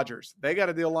 Tigers, Dodgers. They got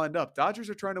a deal lined up. Dodgers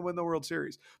are trying to win the World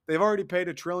Series. They've already paid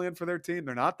 $1 trillion for their team.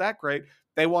 They're not that great.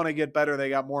 They want to get better. They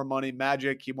got more money.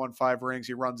 Magic, he won 5 rings.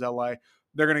 He runs LA.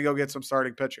 They're going to go get some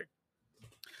starting pitching.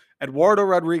 Eduardo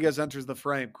Rodriguez enters the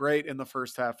frame. Great in the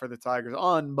first half for the Tigers.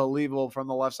 Unbelievable from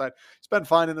the left side. He's been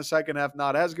fine in the second half.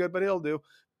 Not as good, but he'll do.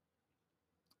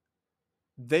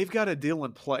 They've got a deal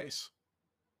in place,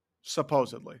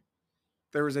 supposedly.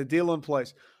 There was a deal in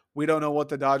place. We don't know what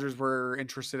the Dodgers were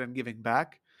interested in giving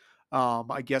back.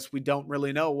 I guess we don't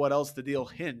really know what else the deal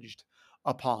hinged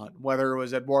upon, whether it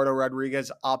was Eduardo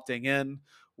Rodriguez opting in,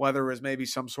 whether it was maybe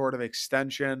some sort of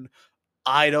extension.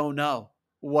 I don't know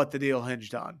what the deal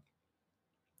hinged on.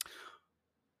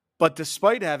 But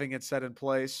despite having it set in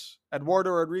place, Eduardo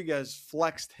Rodriguez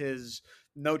flexed his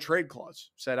no trade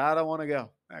clause, said, I don't want to go.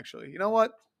 Actually, you know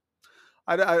what?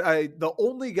 The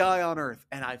only guy on earth,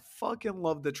 and I fucking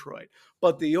love Detroit,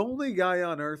 but the only guy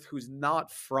on earth who's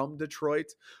not from Detroit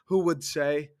who would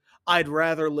say, I'd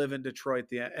rather live in Detroit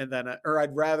I'd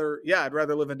rather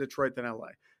live in Detroit than LA.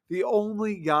 The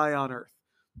only guy on earth.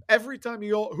 Every time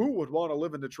you go, who would want to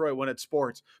live in Detroit when it's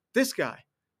sports? This guy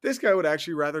would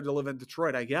actually rather to live in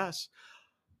Detroit, I guess.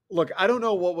 Look, I don't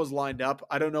know what was lined up.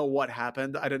 I don't know what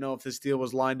happened. I don't know if this deal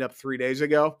was lined up 3 days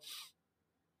ago,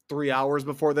 3 hours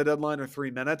before the deadline, or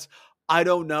 3 minutes. I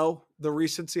don't know the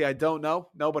recency. I don't know.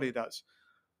 Nobody does.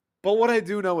 But what I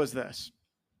do know is this.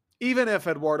 Even if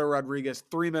Eduardo Rodriguez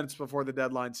 3 minutes before the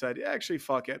deadline said, yeah, actually,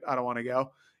 fuck it, I don't want to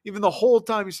go. Even the whole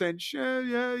time he's saying,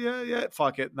 yeah,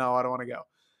 fuck it, no, I don't want to go.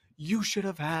 You should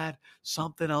have had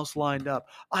something else lined up.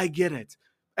 I get it.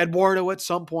 Eduardo at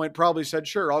some point probably said,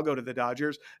 sure, I'll go to the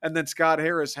Dodgers. And then Scott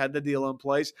Harris had the deal in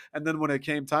place. And then when it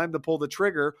came time to pull the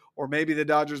trigger, or maybe the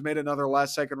Dodgers made another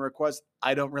last second request,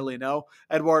 I don't really know.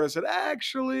 Eduardo said,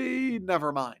 actually,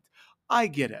 never mind. I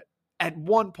get it. At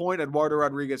one point, Eduardo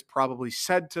Rodriguez probably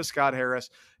said to Scott Harris,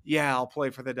 yeah, I'll play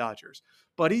for the Dodgers.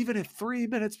 But even if 3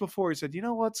 minutes before he said, you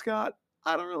know what, Scott?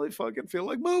 I don't really fucking feel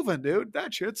like moving, dude.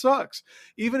 That shit sucks.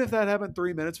 Even if that happened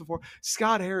 3 minutes before,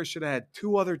 Scott Harris should have had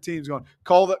 2 other teams going,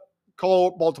 call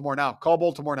Baltimore now. Call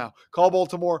Baltimore now. Call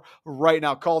Baltimore right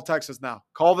now. Call Texas now.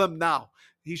 Call them now.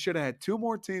 He should have had 2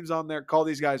 more teams on there. Call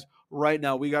these guys right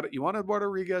now. We got it. You want Eduardo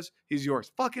Rodriguez? He's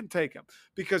yours. Fucking take him.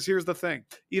 Because here's the thing.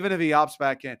 Even if he opts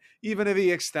back in, even if he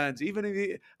extends,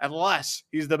 unless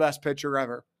he's the best pitcher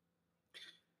ever,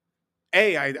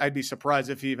 I'd be surprised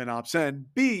if he even opts in.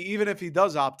 B, even if he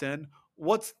does opt in,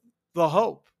 what's the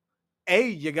hope?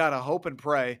 You got to hope and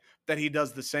pray that he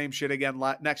does the same shit again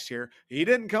next year. He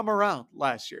didn't come around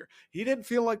last year. He didn't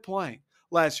feel like playing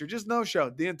last year. Just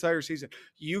no-showed the entire season.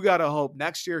 You got to hope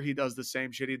next year he does the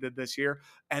same shit he did this year,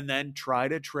 and then try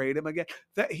to trade him again.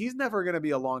 That he's never going to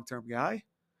be a long-term guy.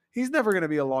 He's never going to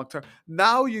be a long-term.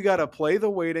 Now you got to play the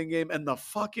waiting game and the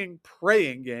fucking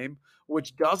praying game,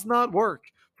 which does not work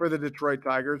for the Detroit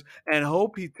Tigers, and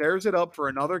hope he tears it up for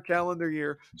another calendar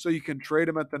year so you can trade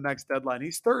him at the next deadline.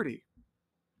 He's 30.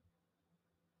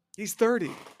 He's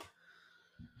 30.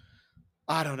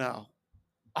 I don't know.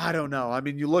 I don't know. I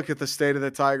mean, you look at the state of the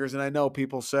Tigers, and I know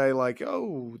people say, like,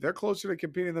 oh, they're closer to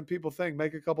competing than people think.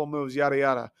 Make a couple moves, yada,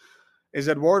 yada. Is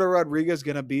Eduardo Rodriguez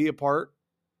going to be a part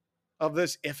of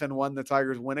this if and when the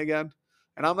Tigers win again?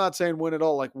 And I'm not saying win at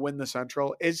all, like win the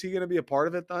Central. Is he going to be a part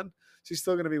of it then? Is he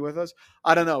still going to be with us?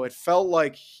 I don't know. It felt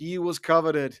like he was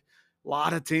coveted. A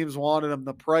lot of teams wanted him.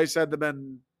 The price had to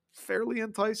been fairly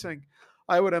enticing,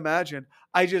 I would imagine.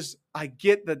 I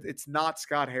get that it's not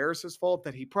Scott Harris's fault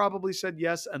that he probably said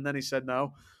yes and then he said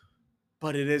no,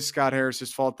 but it is Scott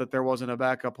Harris's fault that there wasn't a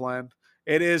backup plan.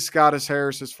 It is Scott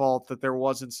Harris's fault that there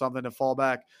wasn't something to fall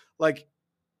back. Like,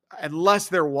 unless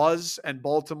there was, and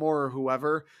Baltimore or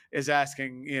whoever is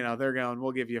asking, they're going,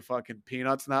 we'll give you fucking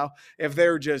peanuts now. If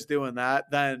they're just doing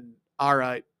that, then all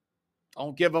right,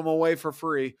 don't give them away for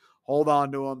free. Hold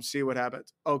on to them, see what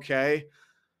happens. Okay.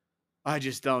 I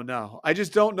just don't know. I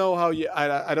just don't know how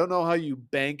I don't know how you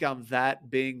bank on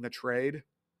that being the trade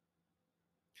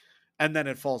and then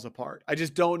it falls apart. I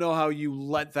just don't know how you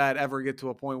let that ever get to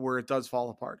a point where it does fall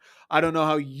apart. I don't know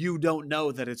how you don't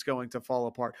know that it's going to fall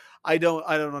apart. I don't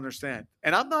understand.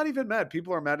 And I'm not even mad.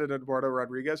 People are mad at Eduardo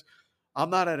Rodriguez. I'm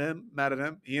not mad at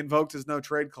him. He invoked his no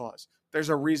trade clause. There's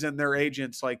a reason their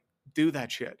agents do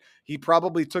that shit. He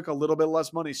probably took a little bit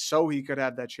less money so he could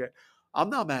have that shit.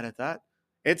 I'm not mad at that.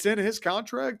 It's in his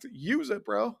contract. Use it,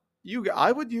 bro.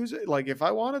 I would use it. Like, if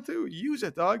I wanted to, use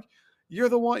it, dog. You're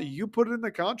the one. You put it in the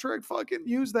contract. Fucking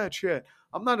use that shit.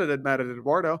 I'm not mad at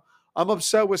Eduardo. I'm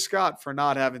upset with Scott for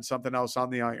not having something else on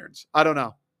the irons. I don't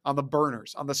know. On the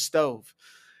burners, on the stove,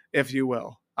 if you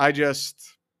will. I don't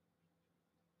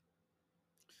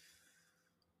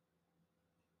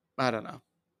know.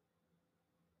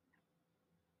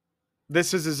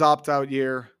 This is his opt-out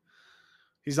year.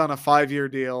 He's on a 5-year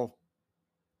deal.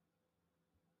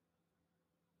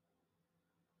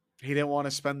 He didn't want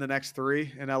to spend the next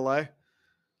 3 in LA.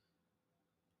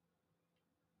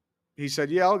 He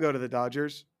said, yeah, I'll go to the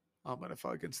Dodgers. I'm going to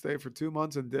fucking stay for 2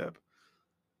 months and dip.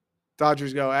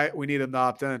 Dodgers go, hey, we need him to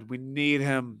opt in. We need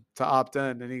him to opt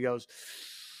in. And he goes,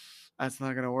 that's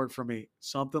not going to work for me.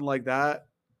 Something like that.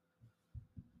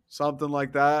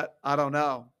 I don't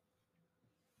know.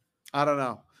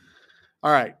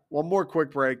 All right. One more quick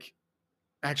break.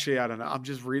 Actually, I don't know. I'm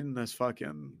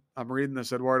reading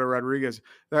this Eduardo Rodriguez.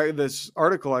 This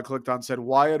article I clicked on said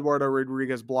why Eduardo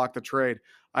Rodriguez blocked the trade.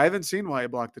 I haven't seen why he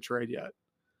blocked the trade yet.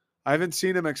 I haven't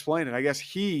seen him explain it. I guess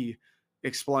he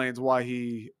explains why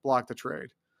he blocked the trade.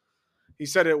 He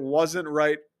said it wasn't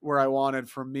right where I wanted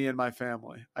for me and my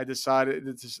family. I decided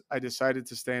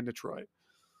to stay in Detroit.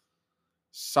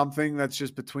 Something that's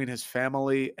just between his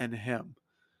family and him.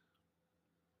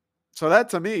 So that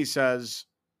to me says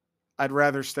I'd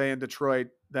rather stay in Detroit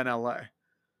than LA.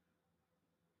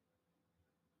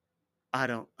 I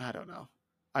don't know.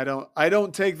 I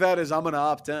don't take that as I'm going to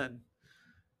opt in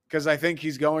because I think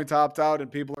he's going to opt out and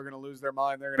people are going to lose their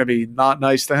mind. They're going to be not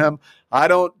nice to him. I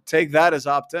don't take that as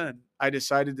opt in. I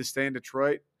decided to stay in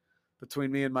Detroit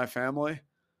between me and my family.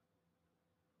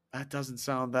 That doesn't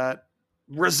sound that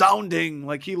resounding.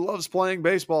 Like he loves playing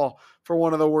baseball for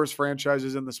one of the worst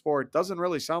franchises in the sport. Doesn't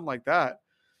really sound like that.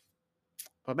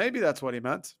 But maybe that's what he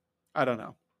meant. I don't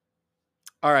know.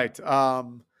 All right.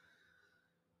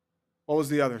 What was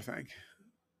the other thing?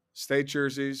 State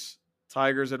jerseys,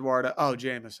 Tigers, Eduardo. Oh,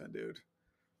 Jameson, dude.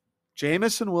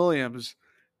 Jameson Williams.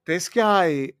 This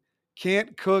guy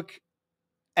can't cook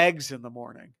eggs in the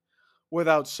morning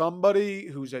without somebody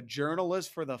who's a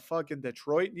journalist for the fucking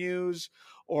Detroit News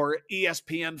or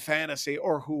ESPN Fantasy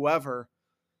or whoever.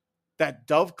 That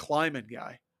Dove Kleiman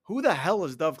guy. Who the hell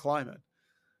is Dove Kleiman?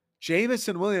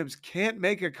 Jameson Williams can't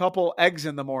make a couple eggs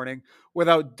in the morning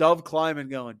without Dove Kleiman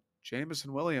going,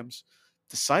 Jameson Williams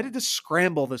decided to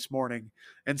scramble this morning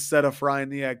instead of frying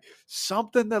the egg.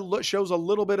 Something that shows a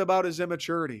little bit about his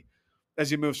immaturity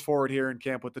as he moves forward here in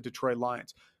camp with the Detroit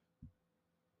Lions.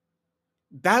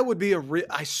 That would be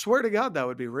I swear to God, that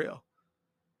would be real.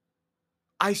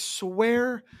 I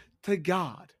swear to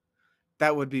God,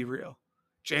 that would be real.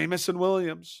 Jameson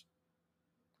Williams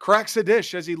cracks a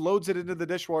dish as he loads it into the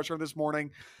dishwasher this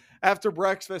morning after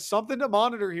breakfast. Something to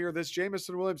monitor here, this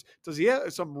Jameson Williams. Does he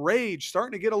have some rage,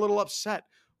 starting to get a little upset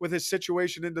with his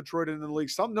situation in Detroit and in the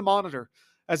league? Something to monitor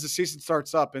as the season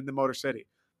starts up in the Motor City.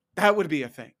 That would be a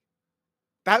thing.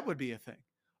 That would be a thing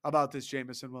about this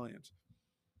Jameson Williams.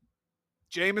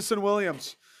 Jameson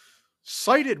Williams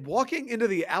sighted walking into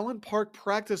the Allen Park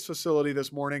practice facility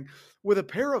this morning with a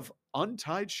pair of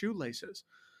untied shoelaces.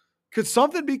 Could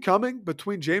something be coming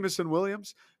between Jameson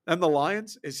Williams and the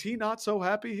Lions? Is he not so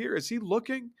happy here? Is he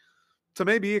looking to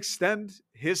maybe extend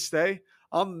his stay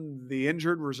on the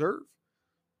injured reserve?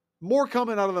 More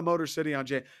coming out of the Motor City on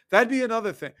Jay. That'd be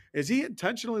another thing. Is he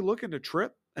intentionally looking to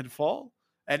trip and fall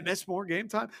and miss more game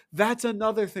time? That's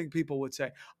another thing people would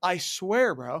say. I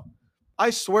swear, bro. I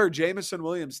swear Jamison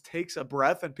Williams takes a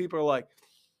breath and people are like,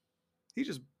 he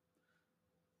just,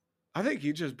 I think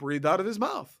he just breathed out of his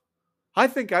mouth. I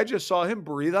think I just saw him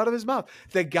breathe out of his mouth.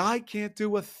 The guy can't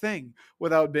do a thing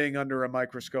without being under a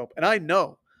microscope. And I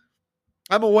know,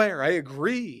 I'm aware, I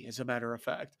agree, as a matter of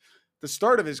fact. The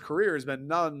start of his career has been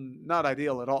not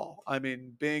ideal at all. I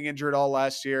mean, being injured all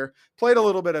last year, played a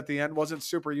little bit at the end, wasn't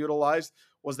super utilized.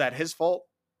 Was that his fault?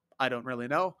 I don't really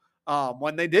know.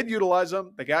 When they did utilize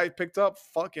him, the guy picked up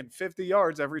fucking 50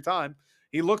 yards every time.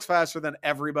 He looks faster than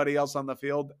everybody else on the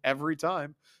field every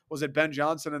time. Was it Ben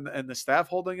Johnson and the staff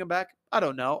holding him back? I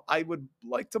don't know. I would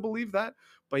like to believe that.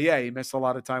 But yeah, he missed a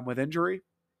lot of time with injury.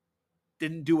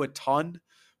 Didn't do a ton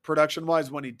production-wise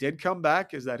when he did come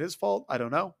back. Is that his fault? I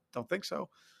don't know. Don't think so.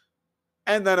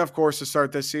 And then, of course, to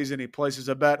start this season, he places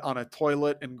a bet on a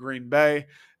toilet in Green Bay,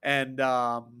 and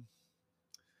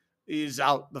he's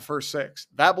out the first 6.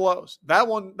 That blows. That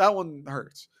one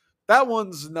hurts. That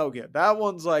one's no good. That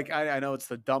one's like, I know it's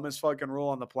the dumbest fucking rule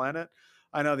on the planet.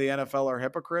 I know the NFL are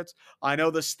hypocrites. I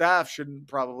know the staff shouldn't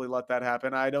probably let that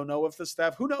happen. I don't know if the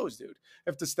staff, who knows, dude?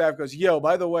 If the staff goes, yo,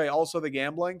 by the way, also the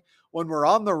gambling, when we're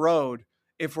on the road,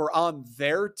 if we're on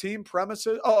their team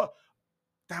premises,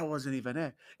 that wasn't even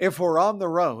it. If we're on the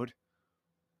road,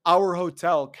 our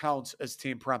hotel counts as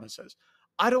team premises.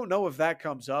 I don't know if that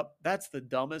comes up. That's the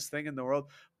dumbest thing in the world.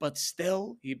 But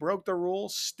still, he broke the rule.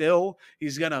 Still,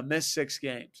 he's going to miss 6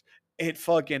 games. It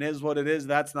fucking is what it is.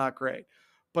 That's not great.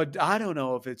 But I don't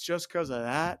know if it's just because of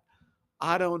that.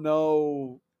 I don't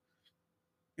know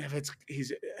if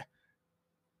he's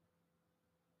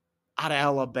out of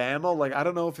Alabama. Like, I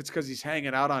don't know if it's because he's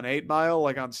hanging out on 8 Mile,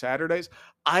 like on Saturdays.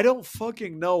 I don't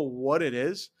fucking know what it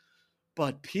is,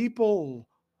 but people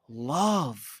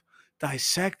love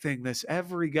dissecting this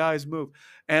every guy's move.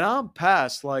 And I'm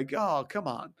past like, oh, come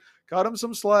on. Cut him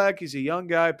some slack. He's a young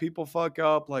guy. People fuck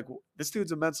up. Like, this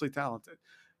dude's immensely talented.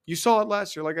 You saw it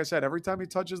last year. Like I said, every time he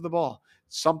touches the ball,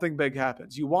 something big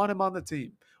happens. You want him on the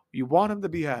team. You want him to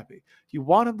be happy. You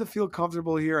want him to feel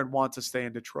comfortable here and want to stay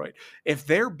in Detroit. If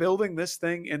they're building this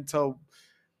thing into,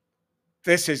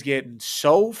 this is getting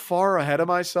so far ahead of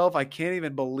myself, I can't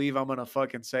even believe I'm going to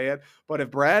fucking say it. But if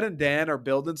Brad and Dan are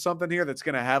building something here that's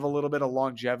going to have a little bit of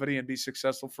longevity and be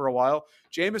successful for a while,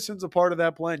 Jameson's a part of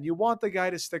that plan. You want the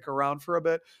guy to stick around for a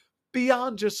bit.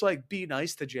 Beyond just like be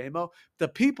nice to Jamo, the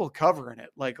people covering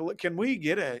it. Like, can we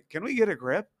get a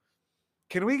grip?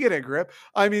 Can we get a grip?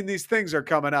 I mean, these things are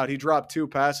coming out. He dropped 2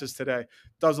 passes today.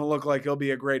 Doesn't look like he'll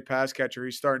be a great pass catcher.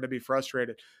 He's starting to be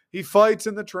frustrated. He fights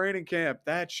in the training camp.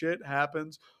 That shit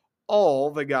happens all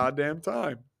the goddamn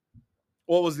time.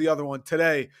 What was the other one?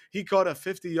 Today, he caught a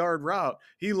 50-yard route.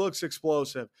 He looks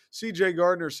explosive. CJ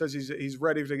Gardner says he's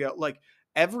ready to go. Like,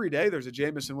 every day there's a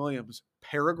Jamison Williams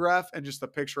paragraph and just a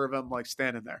picture of him like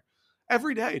standing there.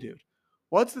 Every day, dude.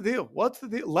 What's the deal? What's the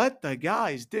deal? Let the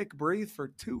guy's dick breathe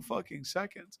for 2 fucking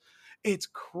seconds. It's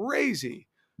crazy,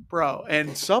 bro.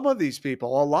 And some of these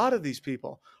people, a lot of these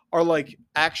people are like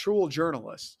actual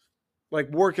journalists, like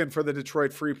working for the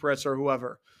Detroit Free Press or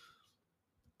whoever.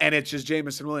 And it's just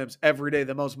Jamison Williams every day,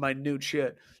 the most minute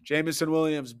shit. Jamison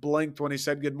Williams blinked when he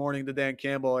said good morning to Dan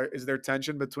Campbell. Is there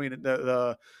tension between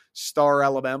the star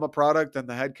Alabama product and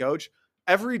the head coach?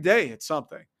 Every day it's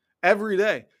something. Every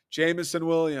day. Jamison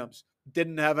Williams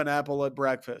didn't have an apple at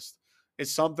breakfast.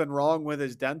 Is something wrong with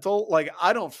his dental? Like,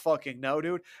 I don't fucking know,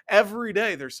 dude. Every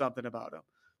day there's something about him.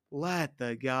 Let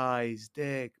the guy's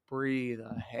dick breathe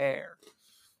a hair.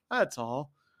 That's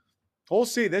all. We'll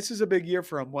see. This is a big year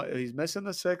for him. He's missing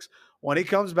the 6. When he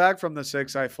comes back from the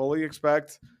 6, I fully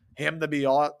expect him to be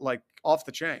off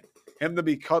the chain. Him to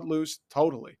be cut loose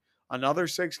totally. Another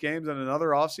 6 games and another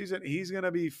offseason, he's going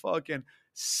to be fucking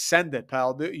send it,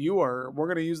 pal. We're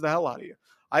going to use the hell out of you.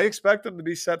 I expect him to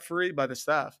be set free by the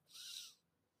staff.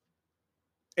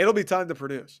 It'll be time to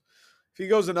produce. If he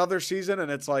goes another season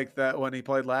and it's like that when he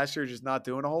played last year, just not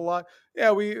doing a whole lot,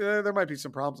 yeah, there might be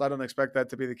some problems. I don't expect that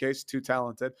to be the case. Too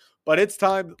talented. But it's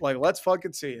time. Like, let's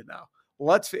fucking see it now.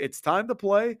 It's time to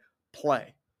play.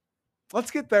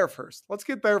 Let's get there first. Let's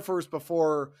get there first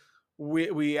before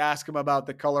we ask him about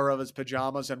the color of his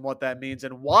pajamas and what that means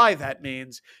and why that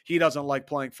means he doesn't like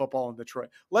playing football in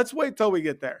Detroit. Let's wait till we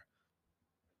get there.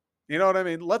 You know what I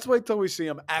mean? Let's wait till we see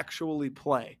him actually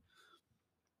play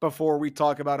before we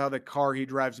talk about how the car he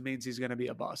drives means he's going to be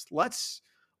a bust. Let's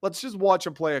just watch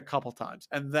him play a couple times,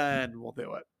 and then we'll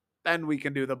do it. Then we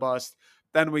can do the bust.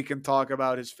 Then we can talk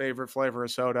about his favorite flavor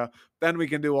of soda. Then we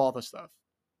can do all the stuff.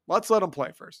 Let's let them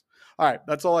play first. All right,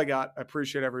 that's all I got. I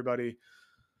appreciate everybody.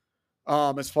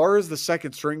 As far as the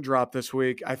second string drop this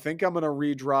week, I think I'm going to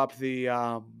redrop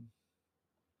the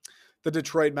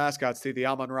Detroit mascots tee, the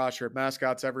Amon-Ra shirt,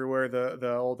 mascots everywhere,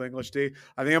 the old English tee.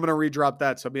 I think I'm going to redrop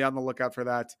that, so be on the lookout for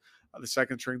that.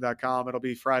 Thesecondstring.com. It'll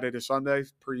be Friday to Sunday,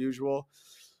 per usual.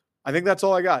 I think that's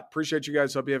all I got. Appreciate you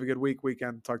guys. Hope you have a good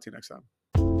weekend. Talk to you next time.